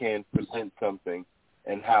you can present something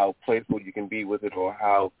and how playful you can be with it, or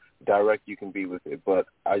how direct you can be with it. But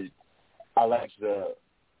I like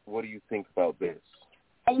what do you think about this?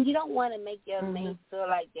 And you don't want to make your mate feel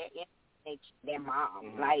like they're their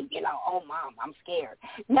mom, like, you know, oh, mom, I'm scared.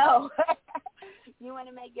 No. You want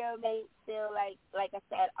to make your mate feel like I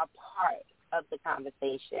said, a part of the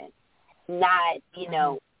conversation, not, you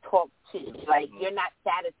know, talk to, like, you're not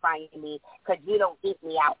satisfying me because you don't eat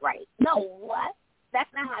me outright. No, what?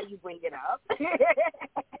 That's not how you bring it up.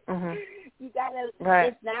 You got to,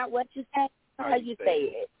 it's not what you say, it's how you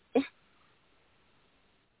say it.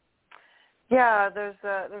 Yeah, there's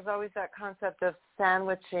always that concept of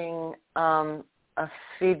sandwiching a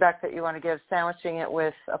feedback that you want to give, sandwiching it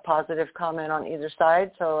with a positive comment on either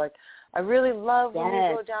side. So, like, I really love when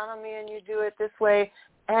you go down on me and you do it this way,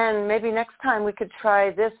 and maybe next time we could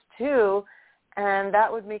try this too, and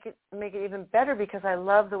that would make it even better because I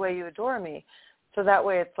love the way you adore me. So that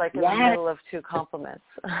way it's like in the middle of two compliments.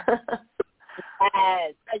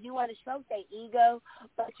 Yes, because you want to stroke their ego,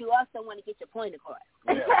 but you also want to get your point across.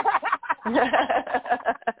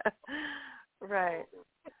 Right.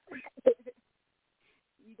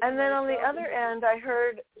 And then on the other end, I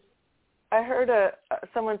heard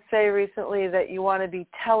someone say recently that you want to be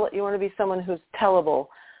someone who's tellable.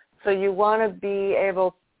 So you want to be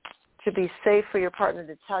able to be safe for your partner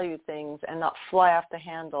to tell you things and not fly off the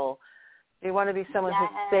handle. You want to be someone who's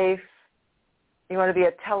safe. You want to be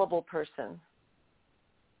a tellable person.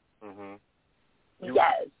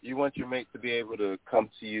 You want your mate to be able to come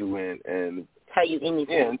to you and tell you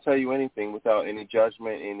anything. Yeah, and tell you anything without any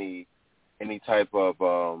judgment, any type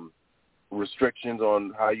of restrictions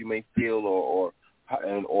on how you may feel or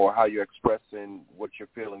how you're expressing what you're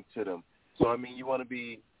feeling to them. So I mean, you want to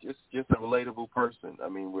be just a relatable person. I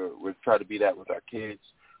mean, we're trying to be that with our kids.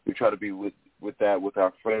 We try to be with that with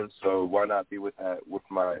our friends. So why not be with that with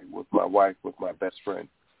my wife, with my best friend?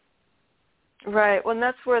 Right. Well, and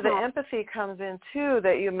that's where the empathy comes in, too,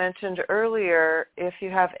 that you mentioned earlier. If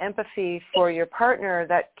you have empathy for your partner,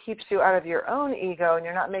 that keeps you out of your own ego, and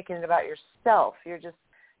you're not making it about yourself. You're just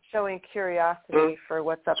showing curiosity for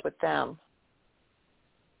what's up with them.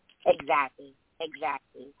 Exactly.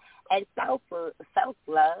 And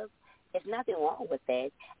self-love, there's nothing wrong with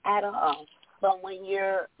it at all. But when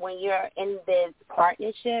you're in this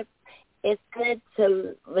partnership, it's good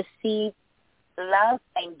to receive love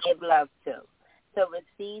and give love to. So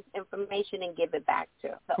receive information and give it back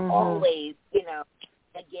to. So always, a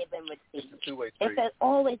give and receive. It's a two-way street. It's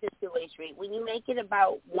always a two-way street. When you make it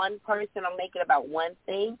about one person or make it about one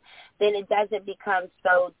thing, then it doesn't become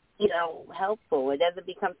so, helpful. It doesn't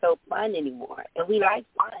become so fun anymore. And we like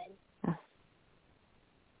fun.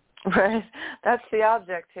 Right. That's the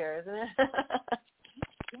object here, isn't it?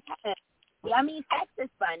 Yeah. I mean, sex is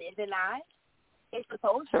fun, is it not? It's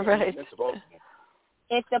supposed to be. Right. It's supposed to be.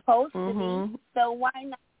 It's supposed to be. So why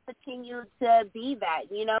not continue to be that?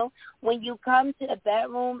 When you come to the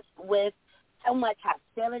bedroom with so much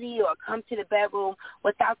hostility or come to the bedroom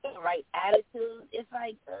without the right attitude, it's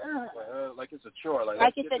like, like it's a chore.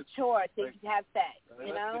 Like it's a chore to have sex,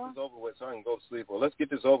 Let's get this over with so I can go to sleep. Or let's get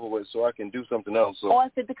this over with so I can do something else. Or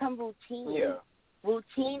if it becomes routine. Yeah.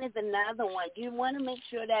 Routine is another one. You want to make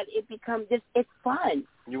sure that it becomes it's fun.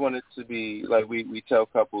 You want it to be like we tell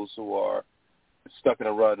couples who are stuck in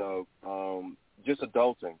a rut of just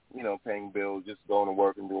adulting, paying bills, just going to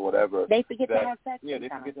work and doing whatever. They forget to have sex. Yeah, they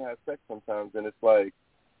forget to have sex sometimes, and it's like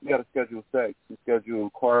you got to schedule sex. We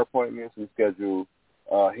schedule car appointments. We schedule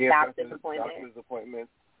doctor's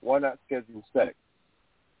appointments. Why not schedule sex?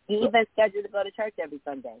 You even schedule to go to church every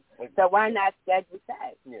Sunday. So why not schedule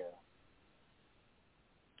sex? Yeah.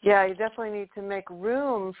 Yeah, you definitely need to make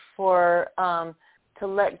room for to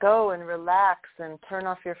let go and relax and turn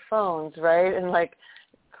off your phones, right? And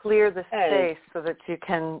clear the space so that you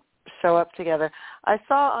can show up together. I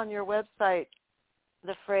saw on your website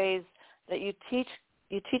the phrase that you teach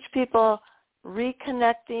people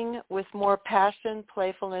reconnecting with more passion,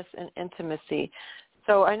 playfulness, and intimacy.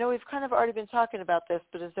 So I know we've kind of already been talking about this,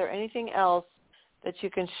 but is there anything else that you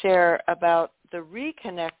can share about the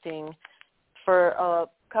reconnecting for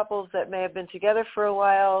couples that may have been together for a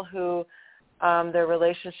while who their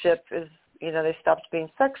relationship is, they stopped being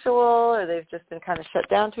sexual or they've just been kind of shut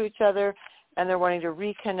down to each other and they're wanting to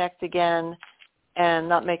reconnect again and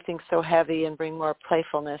not make things so heavy and bring more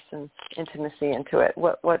playfulness and intimacy into it?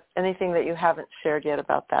 What anything that you haven't shared yet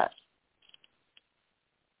about that?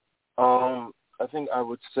 I think I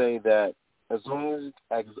would say that as long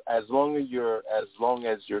as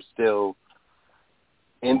you're still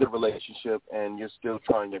in the relationship and you're still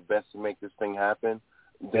trying your best to make this thing happen,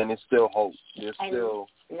 then it's still hope. There's still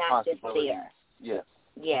possibilities. Yes.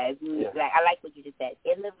 Yeah, I like what you just said.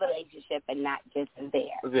 In the relationship and not just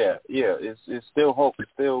there. Yeah. It's still hope.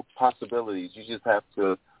 It's still possibilities. You just have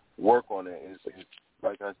to work on it. It's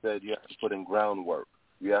like I said, you have to put in groundwork.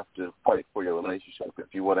 You have to fight for your relationship.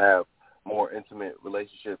 If you want to have more intimate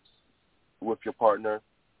relationships with your partner,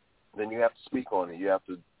 then you have to speak on it. You have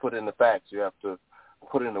to put in the facts. You have to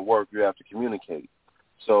put in the work. You have to communicate.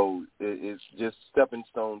 So it's just stepping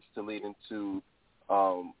stones to lead into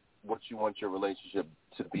what you want your relationship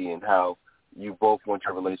to be and how you both want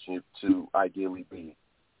your relationship to ideally be.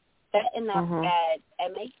 Setting up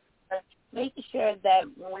and making sure that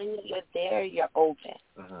when you're there, you're open.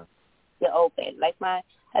 Mm-hmm. You're open. Like my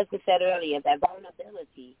husband said earlier, that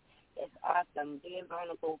vulnerability is awesome. Being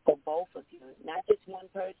vulnerable for both of you, not just one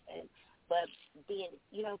person, but being,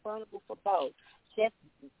 vulnerable for both. Just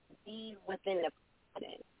be within the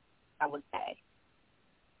confidence, I would say.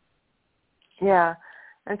 Yeah.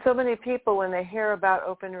 And so many people, when they hear about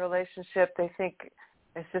open relationship, they think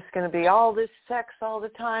it's just going to be all this sex all the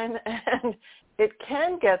time. And it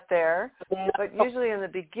can get there, but usually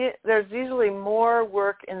there's usually more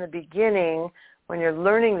work in the beginning when you're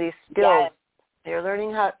learning these skills. Yes. You're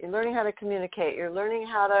learning how to communicate. You're learning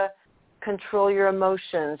how to control your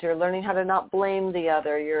emotions. You're learning how to not blame the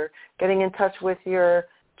other. You're getting in touch with your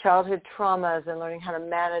childhood traumas and learning how to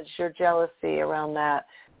manage your jealousy around that.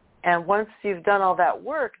 And once you've done all that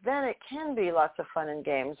work, then it can be lots of fun and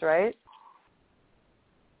games, right?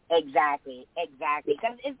 Exactly.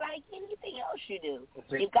 Because it's like anything else you do.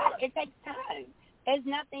 It takes time. There's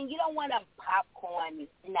nothing. You don't want to popcorn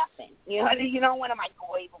nothing. You don't want to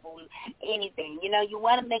microwavable anything. You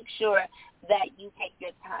want to make sure that you take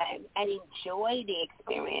your time and enjoy the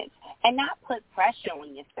experience and not put pressure on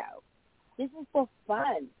yourself. This is for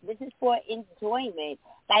fun. This is for enjoyment.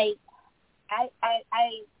 Like I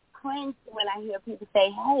cringe when I hear people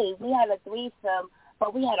say, "Hey, we had a threesome,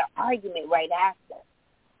 but we had an argument right after."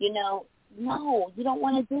 No, you don't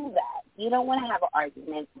want to do that. You don't want to have an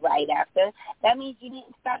argument right after. That means you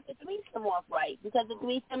didn't start the threesome off right, because the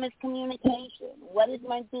threesome is communication. What is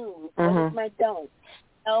my do? What is my don't?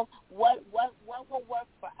 What will work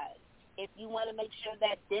for us? If you want to make sure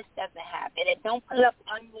that this doesn't happen, and don't put up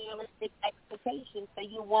unrealistic expectations so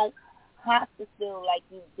you won't have to feel like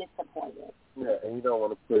you're disappointed. Yeah, and you don't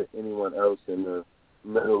want to put anyone else in the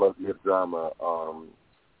middle of your drama.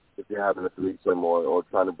 If you're having a threesome or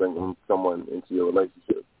trying to bring in someone into your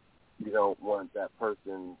relationship, you don't want that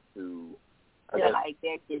person to feel like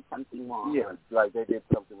they did something wrong. Yeah, like they did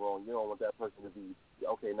something wrong. You don't want that person to be,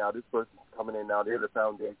 okay, now this person's coming in, now they're the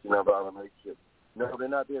foundation of our relationship. No, they're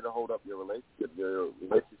not there to hold up your relationship. Your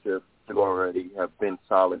relationship should already have been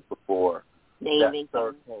solid before that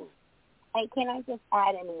third came. Hey, can I just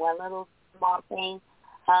add in one little small thing?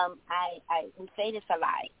 We say this a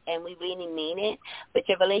lot, and we really mean it, but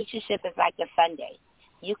your relationship is like a sundae.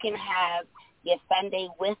 You can have your sundae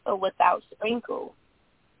with or without sprinkles.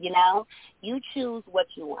 You know, you choose what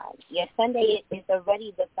you want. Your sundae is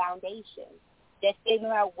already the foundation. Just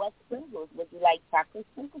figure out what sprinkles. Would you like chocolate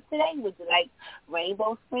sprinkles today? Would you like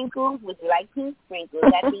rainbow sprinkles? Would you like pink sprinkles?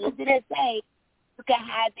 At the end of the day, you can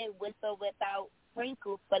have it with or without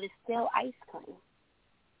sprinkles, but it's still ice cream.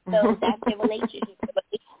 So that's the relationship. The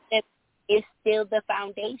relationship is still the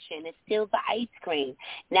foundation. It's still the ice cream.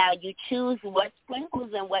 Now you choose what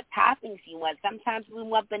sprinkles and what toppings you want. Sometimes we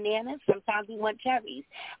want bananas. Sometimes we want cherries.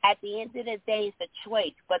 At the end of the day, it's a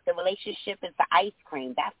choice, but the relationship is the ice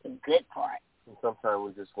cream. That's the good part. And sometimes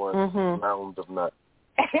we just want mounds of nuts.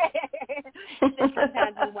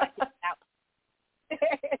 Sometimes we want to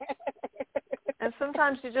And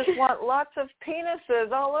sometimes you just want lots of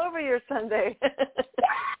penises all over your sundae.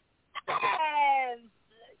 Yes,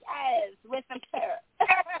 with some syrup.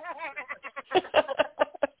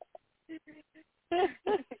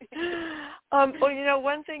 Well, you know,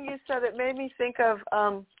 one thing you said, it made me think of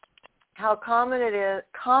how common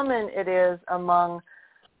it is among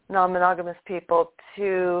non-monogamous people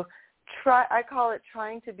to try, I call it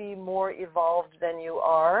trying to be more evolved than you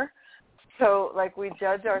are. So, like, we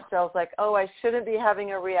judge ourselves like, oh, I shouldn't be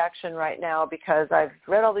having a reaction right now because I've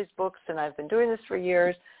read all these books and I've been doing this for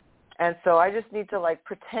years. And so I just need to, like,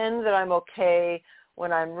 pretend that I'm okay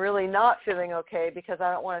when I'm really not feeling okay because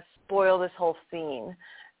I don't want to spoil this whole scene.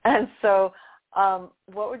 And so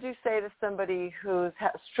what would you say to somebody who's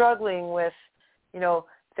struggling with, you know,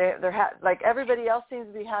 they're like everybody else seems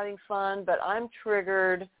to be having fun, but I'm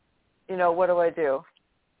triggered, you know, what do I do?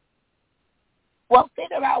 Well,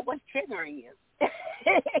 figure out what's triggering you.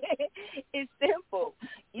 It's simple.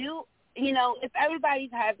 You know, if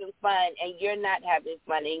everybody's having fun and you're not having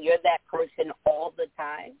fun and you're that person all the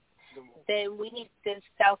time, then we need to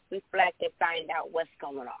self-reflect and find out what's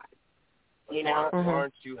going on. You know,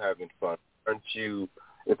 aren't you having fun? Aren't you?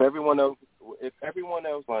 If everyone else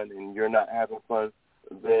fun and you're not having fun,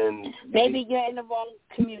 then maybe you're in the wrong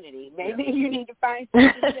community. Maybe you need to find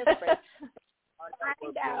something different.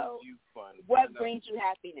 Find out what brings you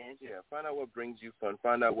happiness. Yeah, find out what brings you fun.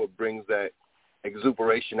 Find out what brings that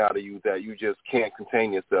exuberation out of you that you just can't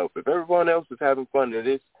contain yourself. If everyone else is having fun in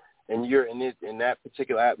this and you're in that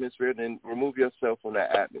particular atmosphere, then remove yourself from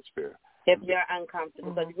that atmosphere. If you're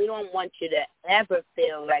uncomfortable, because we don't want you to ever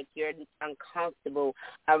feel like you're uncomfortable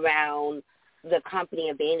around the company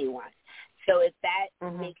of anyone. So if that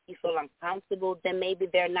makes you feel uncomfortable, then maybe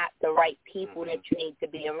they're not the right people that you need to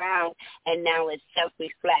be around. And now it's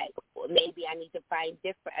self-reflect. Maybe I need to find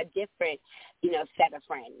a different, you know, set of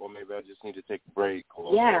friends. Or maybe I just need to take a break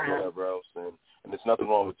or whatever else. And there's nothing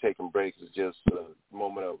wrong with taking breaks. It's just a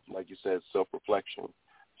moment of, like you said, self-reflection.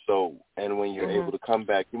 So, and when you're able to come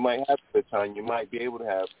back, you might have a good time. You might be able to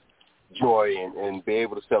have joy and be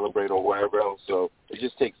able to celebrate or wherever else. So it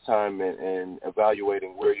just takes time and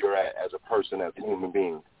evaluating where you're at as a person, as a human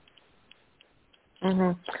being.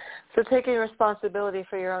 So taking responsibility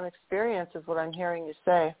for your own experience is what I'm hearing you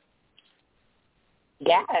say.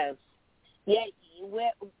 Yes. Yeah.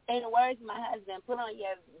 In the words of my husband, put on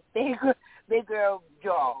your big girl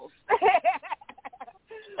jaws.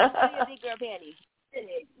 Put on your big girl panties.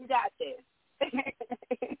 You got this.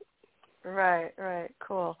 Right.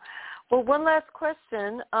 Cool. Well, one last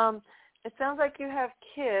question. It sounds like you have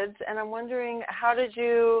kids, and I'm wondering, how did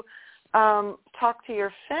you talk to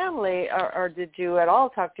your family, or did you at all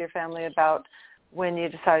talk to your family about when you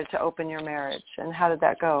decided to open your marriage, and how did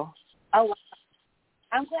that go? Oh,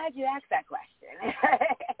 I'm glad you asked that question.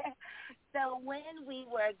 So when we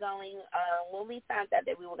were when we found out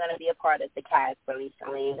that we were going to be a part of the cast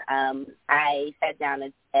recently, I sat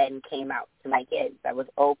down and came out to my kids. I was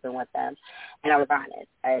open with them, and I was honest.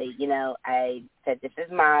 I said, "This is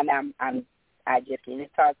Mom. I just need to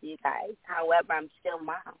talk to you guys. However, I'm still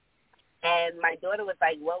Mom." And my daughter was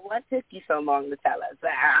like, "Well, what took you so long to tell us?"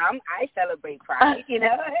 I celebrate pride, you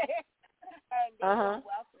know, and they were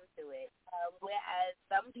welcome to it. Whereas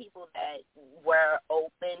some people that were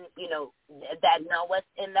open, you know, that know us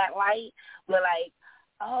in that light, were like,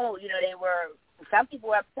 oh, you know, some people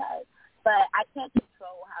were upset. But I can't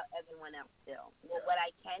control how everyone else feels. Well, what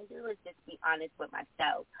I can do is just be honest with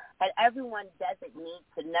myself. And everyone doesn't need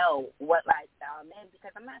to know what lifestyle I'm in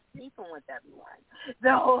because I'm not sleeping with everyone.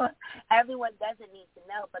 So everyone doesn't need to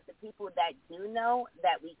know. But the people that do know,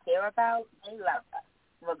 that we care about, they love us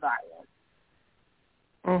regardless.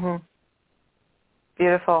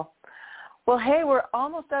 Beautiful. Well, hey, we're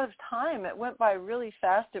almost out of time. It went by really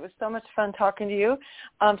fast. It was so much fun talking to you.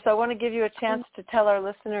 So I want to give you a chance to tell our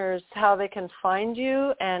listeners how they can find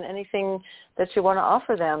you and anything that you want to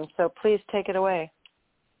offer them. So please take it away.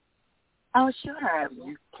 Oh, sure.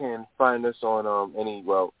 You can find us on a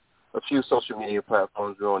few social media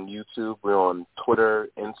platforms. We're on YouTube. We're on Twitter,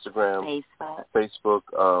 Instagram, Facebook,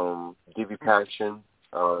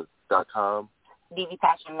 dvpassion.com.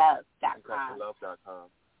 dvpassionlove.com.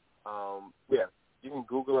 Yeah, you can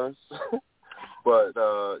Google us, but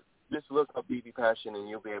just look up DV Passion and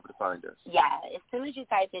you'll be able to find us. Yeah, as soon as you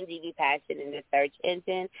type in DV Passion in the search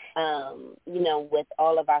engine, with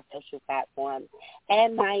all of our social platforms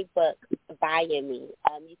and my book, Buy Me,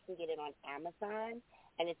 you can get it on Amazon,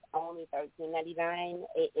 and it's only $13.99.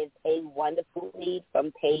 It is a wonderful read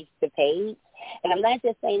from page to page. And I'm not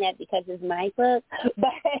just saying that because it's my book,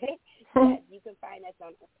 but yes, you can find us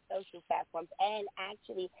on social platforms. And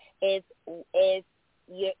actually, if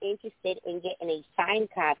you're interested in getting a signed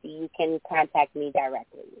copy, you can contact me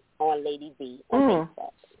directly on Laydee B on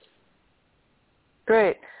Facebook.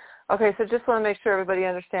 Great. Okay, so just want to make sure everybody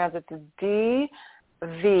understands it's DV,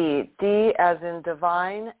 D as in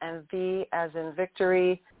divine, and V as in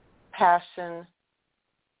victory,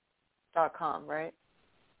 passion.com, right?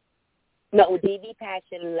 No,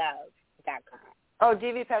 dvpassionlove.com. Oh,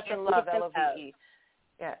 DV Passion Love, L-O-V-E.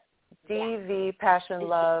 Yeah,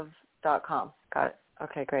 dvpassionlove.com. Got it.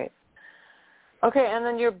 Okay, great. Okay, and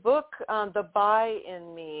then your book, The Buy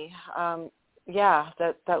in Me,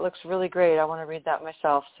 that looks really great. I want to read that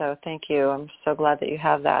myself, so thank you. I'm so glad that you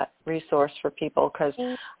have that resource for people, because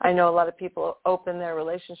I know a lot of people open their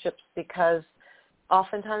relationships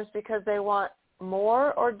oftentimes because they want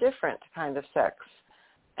more or different kind of sex.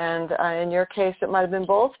 And in your case, it might have been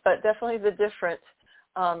both, but definitely the different.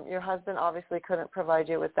 Your husband obviously couldn't provide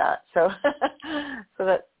you with that, so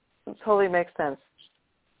that totally makes sense.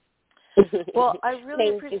 Well, I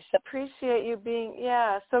really appreciate you being,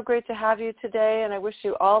 so great to have you today, and I wish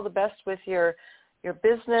you all the best with your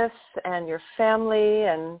business and your family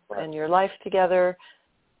and your life together.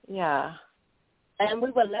 Yeah. And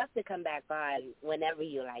we would love to come back on whenever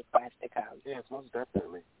you like for us to come. Yes, most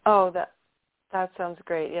definitely. Oh, that sounds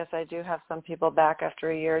great. Yes, I do have some people back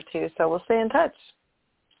after a year or two, so we'll stay in touch.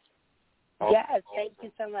 Yes, thank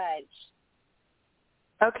you so much.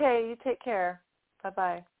 Okay, you take care.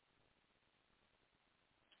 Bye-bye.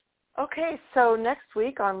 Okay, so next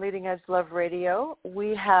week on Leading Edge Love Radio,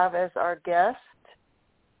 we have as our guest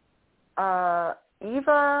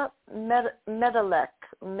Eva Medalek,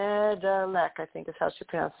 I think is how she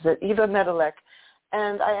pronounces it, Eva Medalek.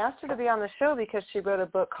 And I asked her to be on the show because she wrote a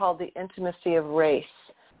book called The Intimacy of Race.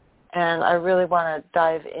 And I really want to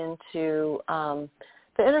dive into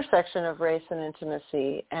the intersection of race and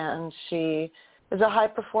intimacy. And she is a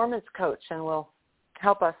high-performance coach and will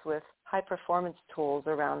help us with high-performance tools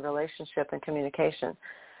around relationship and communication.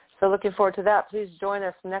 So looking forward to that. Please join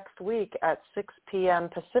us next week at 6 p.m.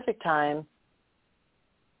 Pacific Time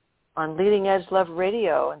on Leading Edge Love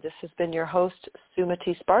Radio. And this has been your host,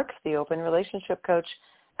 Sumati Sparks, the Open Relationship Coach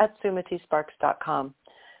at sumatisparks.com.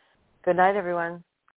 Good night, everyone.